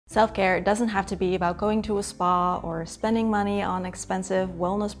Self-care doesn't have to be about going to a spa or spending money on expensive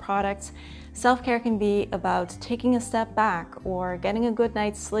wellness products. Self-care can be about taking a step back or getting a good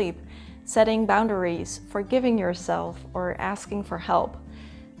night's sleep, setting boundaries, forgiving yourself, or asking for help.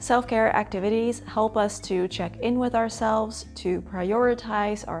 Self-care activities help us to check in with ourselves, to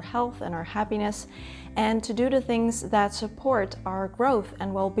prioritize our health and our happiness, and to do the things that support our growth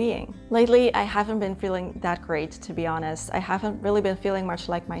and well-being. Lately, I haven't been feeling that great, to be honest. I haven't really been feeling much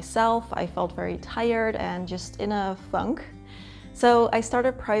like myself. I felt very tired and just in a funk. So I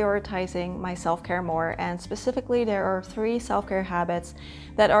started prioritizing my self-care more, and specifically there are 3 self-care habits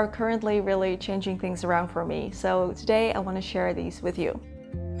that are currently really changing things around for me. So today I want to share these with you.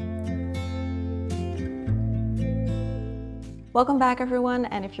 Welcome back everyone,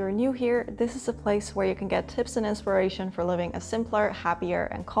 and if you're new here, this is a place where you can get tips and inspiration for living a simpler, happier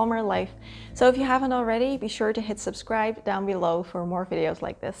and calmer life. So if you haven't already, be sure to hit subscribe down below for more videos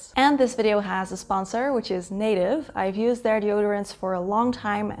like this. And this video has a sponsor, which is Native. I've used their deodorants for a long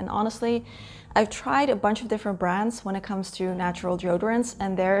time, and honestly, I've tried a bunch of different brands when it comes to natural deodorants,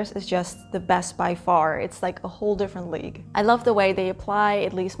 and theirs is just the best by far. It's like a whole different league. I love the way they apply.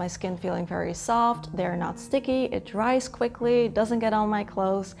 It leaves my skin feeling very soft. They're not sticky, it dries quickly, it doesn't get on my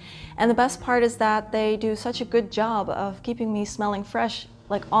clothes. And the best part is that they do such a good job of keeping me smelling fresh,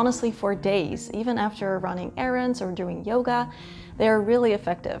 like honestly for days, even after running errands or doing yoga. They are really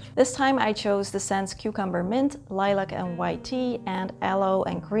effective. This time I chose the scents Cucumber Mint, Lilac and White Tea, and Aloe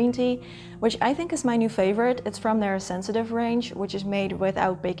and Green Tea, which I think is my new favorite. It's from their Sensitive range, which is made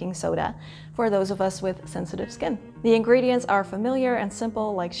without baking soda, for those of us with sensitive skin. The ingredients are familiar and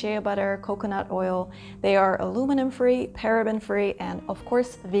simple, like shea butter, coconut oil. They are aluminum-free, paraben-free, and of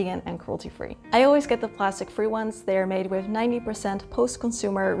course vegan and cruelty-free. I always get the plastic-free ones. They are made with 90%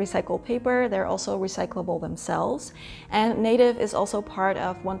 post-consumer recycled paper. They're also recyclable themselves. And Native is also part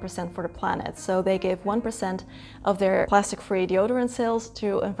of 1% for the Planet, so they give 1% of their plastic-free deodorant sales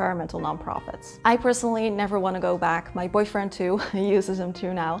to environmental nonprofits. I personally never want to go back. My boyfriend too uses them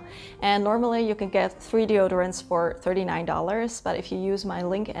too now, and normally you can get 3 deodorants for $39, but if you use my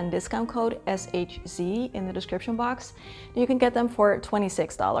link and discount code SHZ in the description box, you can get them for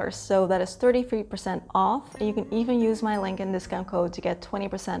 $26, so that is 33% off. And you can even use my link and discount code to get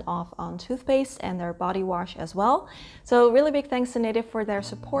 20% off on toothpaste and their body wash as well. So really big thanks to Native for their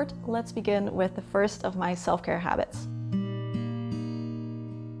support. Let's begin with the first of my self-care habits.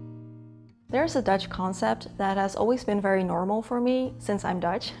 There's a Dutch concept that has always been very normal for me since I'm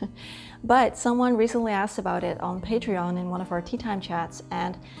Dutch, but someone recently asked about it on Patreon in one of our tea time chats,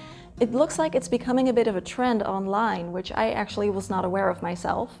 and it looks like it's becoming a bit of a trend online, which I actually was not aware of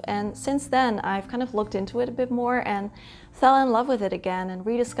myself. And since then, I've kind of looked into it a bit more and fell in love with it again and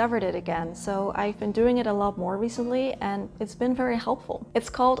rediscovered it again. So I've been doing it a lot more recently, and it's been very helpful. It's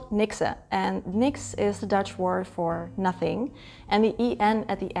called Niksen, and niks is the Dutch word for nothing, and the en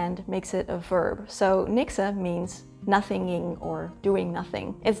at the end makes it a verb. So niksen means nothinging or doing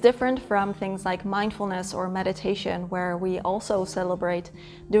nothing. It's different from things like mindfulness or meditation, where we also celebrate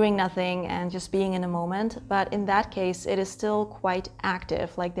doing nothing and just being in a moment, but in that case it is still quite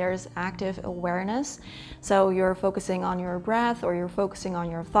active, like there's active awareness. So you're focusing on your breath or you're focusing on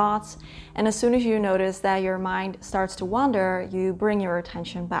your thoughts, and as soon as you notice that your mind starts to wander, you bring your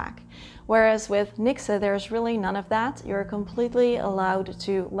attention back. Whereas with Niksen, there's really none of that. You're completely allowed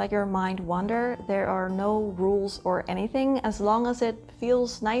to let your mind wander. There are no rules or anything, as long as it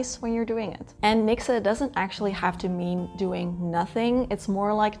feels nice when you're doing it. And Niksen doesn't actually have to mean doing nothing. It's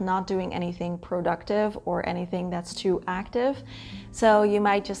more like not doing anything productive or anything that's too active. So you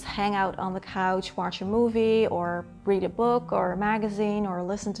might just hang out on the couch, watch a movie, or read a book or a magazine, or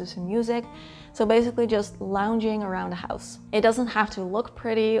listen to some music. So basically just lounging around the house. It doesn't have to look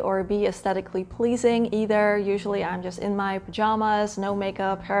pretty or be aesthetically pleasing either. Usually I'm just in my pajamas, no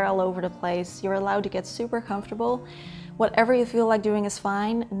makeup, hair all over the place. You're allowed to get super comfortable. Whatever you feel like doing is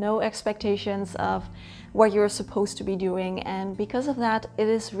fine. No expectations of what you're supposed to be doing, and because of that it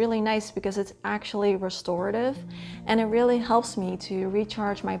is really nice because it's actually restorative and it really helps me to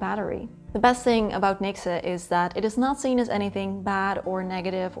recharge my battery. The best thing about Niksen is that it is not seen as anything bad or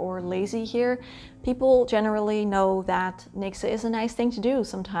negative or lazy here. People generally know that Niksen is a nice thing to do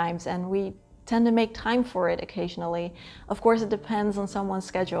sometimes, and we tend to make time for it occasionally. Of course, it depends on someone's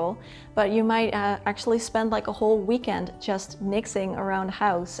schedule, but you might actually spend like a whole weekend just nixing around the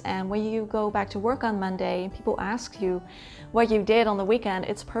house. And when you go back to work on Monday and people ask you what you did on the weekend,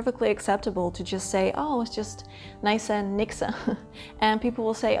 it's perfectly acceptable to just say, oh, it's just nice and niksen. And people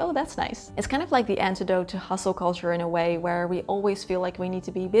will say, oh, that's nice. It's kind of like the antidote to hustle culture in a way, where we always feel like we need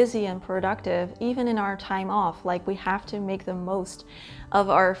to be busy and productive, even in our time off. Like we have to make the most of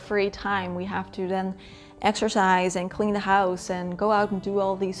our free time. We have to then exercise and clean the house and go out and do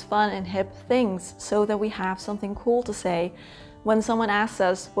all these fun and hip things so that we have something cool to say when someone asks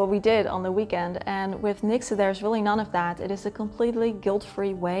us what we did on the weekend. And with Niksen, there's really none of that. It is a completely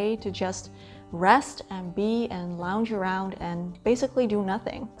guilt-free way to just rest and be and lounge around and basically do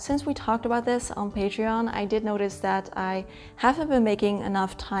nothing. Since we talked about this on Patreon, I did notice that I haven't been making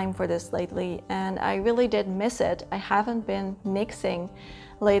enough time for this lately, and I really did miss it. I haven't been Niksing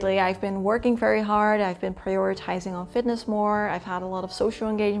lately. I've been working very hard, I've been prioritizing on fitness more, I've had a lot of social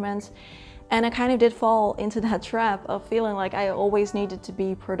engagements, and I kind of did fall into that trap of feeling like I always needed to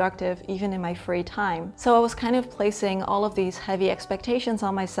be productive even in my free time. So I was kind of placing all of these heavy expectations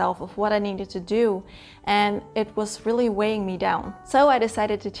on myself of what I needed to do, and it was really weighing me down. So I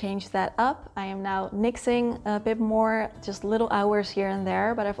decided to change that up. I am now Niksing a bit more, just little hours here and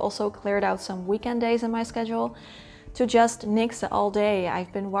there, but I've also cleared out some weekend days in my schedule to just nix all day.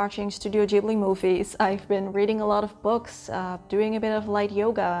 I've been watching Studio Ghibli movies, I've been reading a lot of books, doing a bit of light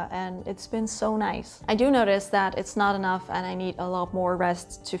yoga, and it's been so nice. I do notice that it's not enough and I need a lot more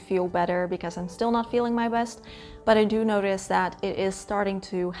rest to feel better because I'm still not feeling my best, but I do notice that it is starting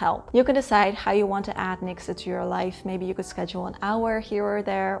to help. You can decide how you want to add Niksen to your life. Maybe you could schedule an hour here or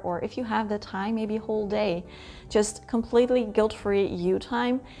there, or if you have the time, maybe a whole day. Just completely guilt-free you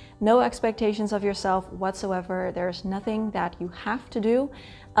time. No expectations of yourself whatsoever. There's nothing that you have to do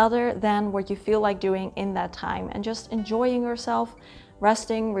other than what you feel like doing in that time, and just enjoying yourself,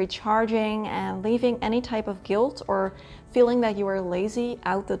 resting, recharging, and leaving any type of guilt or feeling that you are lazy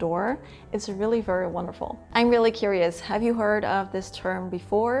out the door. It's really very wonderful. I'm really curious, have you heard of this term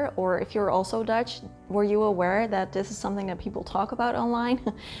before? Or if you're also Dutch, were you aware that this is something that people talk about online?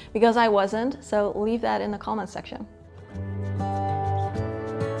 Because I wasn't, so leave that in the comments section.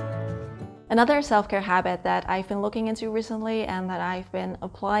 Another self-care habit that I've been looking into recently and that I've been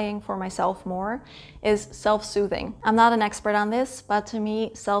applying for myself more is self-soothing. I'm not an expert on this, but to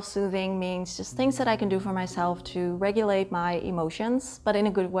me, self-soothing means just things that I can do for myself to regulate my emotions, but in a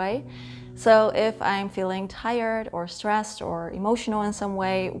good way. So if I'm feeling tired or stressed or emotional in some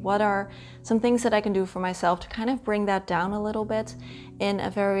way, what are some things that I can do for myself to kind of bring that down a little bit in a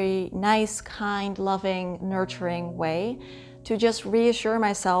very nice, kind, loving, nurturing way, to just reassure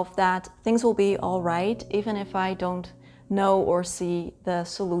myself that things will be all right, even if I don't know or see the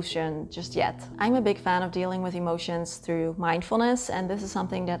solution just yet. I'm a big fan of dealing with emotions through mindfulness, and this is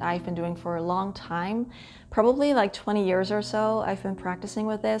something that I've been doing for a long time. Probably like 20 years or so I've been practicing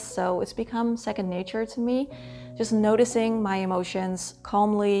with this, so it's become second nature to me. Just noticing my emotions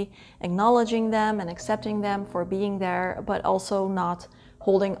calmly, acknowledging them and accepting them for being there, but also not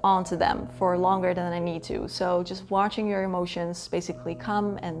holding on to them for longer than I need to. So just watching your emotions basically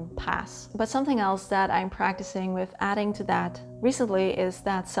come and pass. But something else that I'm practicing with adding to that recently is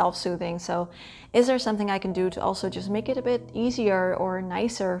that self-soothing. So is there something I can do to also just make it a bit easier or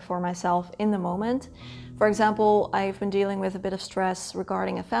nicer for myself in the moment? For example, I've been dealing with a bit of stress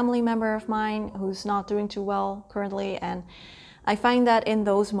regarding a family member of mine who's not doing too well currently, and I find that in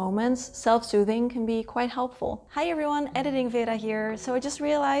those moments, self-soothing can be quite helpful. Hi everyone, Editing Vera here. So I just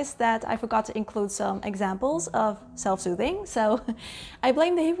realized that I forgot to include some examples of self-soothing. So I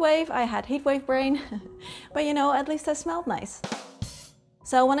blame the heat wave, I had heat wave brain, but you know, at least I smelled nice.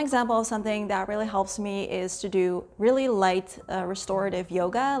 So one example of something that really helps me is to do really light restorative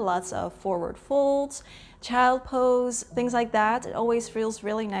yoga, lots of forward folds, child pose, things like that. It always feels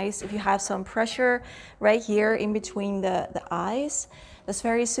really nice if you have some pressure right here in between the eyes. That's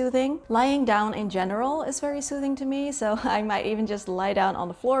very soothing. Lying down in general is very soothing to me, so I might even just lie down on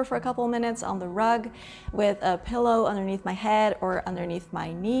the floor for a couple of minutes on the rug with a pillow underneath my head or underneath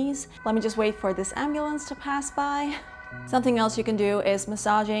my knees. Let me just wait for this ambulance to pass by. Something else you can do is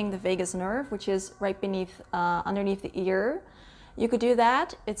massaging the vagus nerve, which is right beneath, underneath the ear. You could do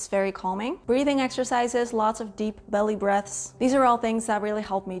that, it's very calming. Breathing exercises, lots of deep belly breaths. These are all things that really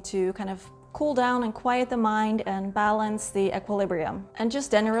help me to kind of cool down and quiet the mind and balance the equilibrium. And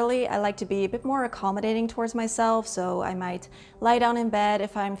just generally, I like to be a bit more accommodating towards myself, so I might lie down in bed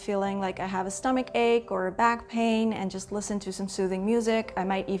if I'm feeling like I have a stomach ache or a back pain and just listen to some soothing music. I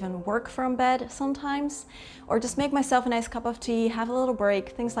might even work from bed sometimes, or just make myself a nice cup of tea, have a little break,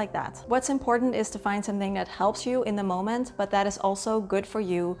 things like that. What's important is to find something that helps you in the moment, but that is also good for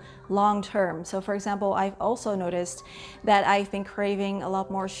you long term. So for example, I've also noticed that I've been craving a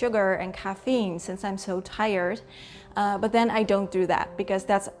lot more sugar and caffeine since I'm so tired. But then I don't do that because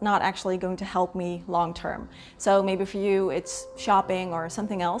that's not actually going to help me long term. So maybe for you it's shopping or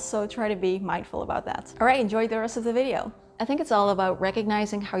something else, so try to be mindful about that. All right, enjoy the rest of the video. I think it's all about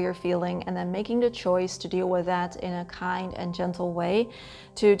recognizing how you're feeling and then making the choice to deal with that in a kind and gentle way,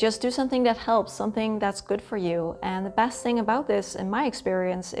 to just do something that helps, something that's good for you. And the best thing about this, in my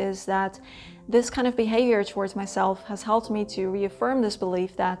experience, is that this kind of behavior towards myself has helped me to reaffirm this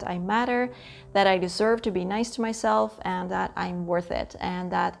belief that I matter, that I deserve to be nice to myself, and that I'm worth it,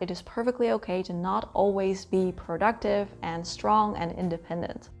 and that it is perfectly okay to not always be productive and strong and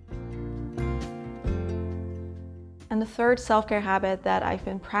independent. And the third self-care habit that I've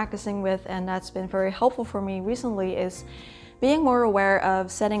been practicing with and that's been very helpful for me recently is being more aware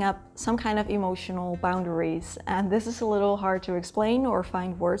of setting up some kind of emotional boundaries. And this is a little hard to explain or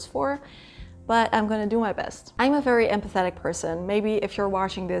find words for, but I'm gonna do my best. I'm a very empathetic person. Maybe if you're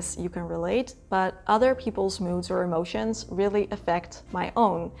watching this, you can relate, but other people's moods or emotions really affect my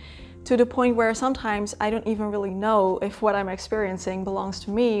own, to the point where sometimes I don't even really know if what I'm experiencing belongs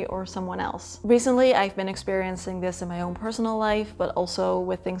to me or someone else. Recently, I've been experiencing this in my own personal life, but also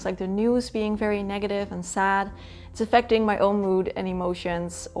with things like the news being very negative and sad. It's affecting my own mood and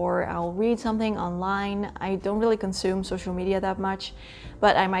emotions, or I'll read something online. I don't really consume social media that much,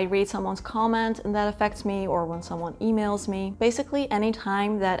 but I might read someone's comment and that affects me, or when someone emails me. Basically, any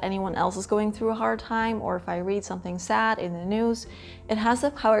time that anyone else is going through a hard time, or if I read something sad in the news, it has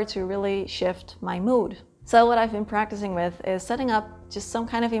the power to really shift my mood. So what I've been practicing with is setting up just some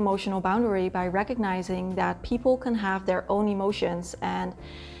kind of emotional boundary by recognizing that people can have their own emotions, and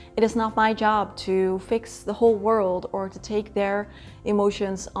it is not my job to fix the whole world or to take their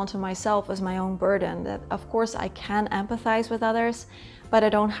emotions onto myself as my own burden. That, of course, I can empathize with others, but I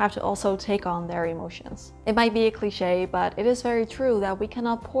don't have to also take on their emotions. It might be a cliche, but it is very true that we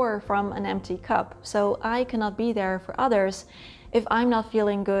cannot pour from an empty cup. So I cannot be there for others if I'm not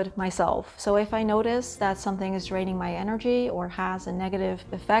feeling good myself. So if I notice that something is draining my energy or has a negative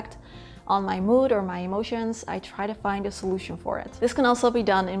effect on my mood or my emotions, I try to find a solution for it. This can also be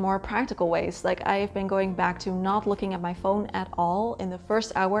done in more practical ways. Like, I've been going back to not looking at my phone at all in the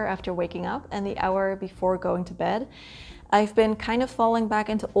first hour after waking up and the hour before going to bed. I've been kind of falling back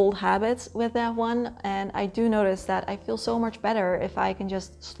into old habits with that one, and I do notice that I feel so much better if I can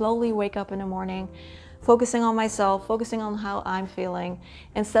just slowly wake up in the morning, focusing on myself, focusing on how I'm feeling,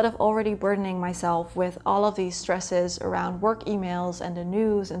 instead of already burdening myself with all of these stresses around work emails and the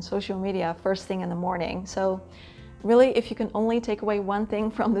news and social media first thing in the morning. So really, if you can only take away one thing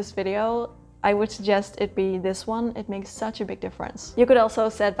from this video, I would suggest it be this one. It makes such a big difference. You could also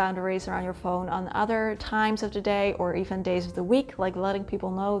set boundaries around your phone on other times of the day or even days of the week, like letting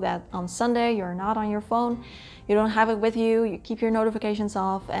people know that on Sunday you're not on your phone, you don't have it with you, you keep your notifications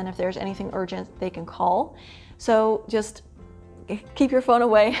off, and if there's anything urgent, they can call. So just keep your phone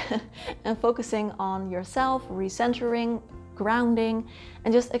away and focusing on yourself, recentering, grounding,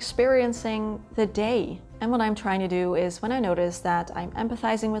 and just experiencing the day. And what I'm trying to do is, when I notice that I'm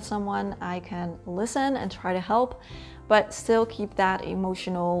empathizing with someone, I can listen and try to help, but still keep that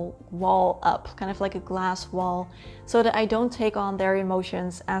emotional wall up, kind of like a glass wall, so that I don't take on their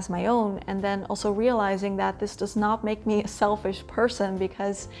emotions as my own. And then also realizing that this does not make me a selfish person,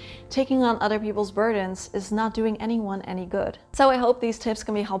 because taking on other people's burdens is not doing anyone any good. So I hope these tips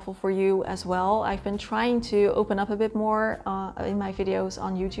can be helpful for you as well. I've been trying to open up a bit more in my videos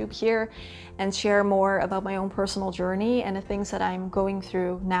on YouTube here and share more about my own personal journey and the things that I'm going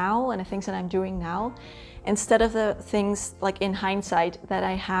through now and the things that I'm doing now, instead of the things like in hindsight that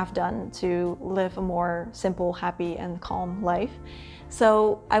I have done to live a more simple, happy and calm life.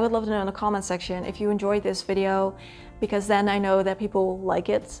 So I would love to know in the comment section if you enjoyed this video, because then I know that people like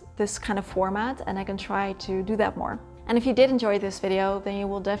it, this kind of format, and I can try to do that more. And if you did enjoy this video, then you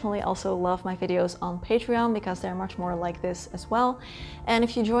will definitely also love my videos on Patreon, because they're much more like this as well. And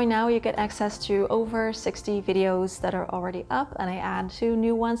if you join now, you get access to over 60 videos that are already up, and I add 2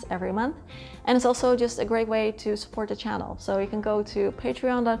 new ones every month. And it's also just a great way to support the channel. So you can go to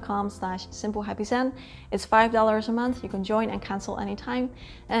patreon.com/simplehappyzen. It's $5 a month. You can join and cancel anytime,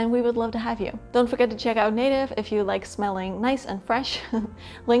 and we would love to have you. Don't forget to check out Native if you like smelling nice and fresh.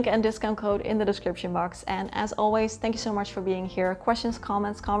 Link and discount code in the description box. And as always, thank you so much for being here. Questions,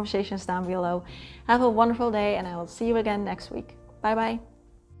 comments, conversations down below. Have a wonderful day, and I will see you again next week. Bye bye.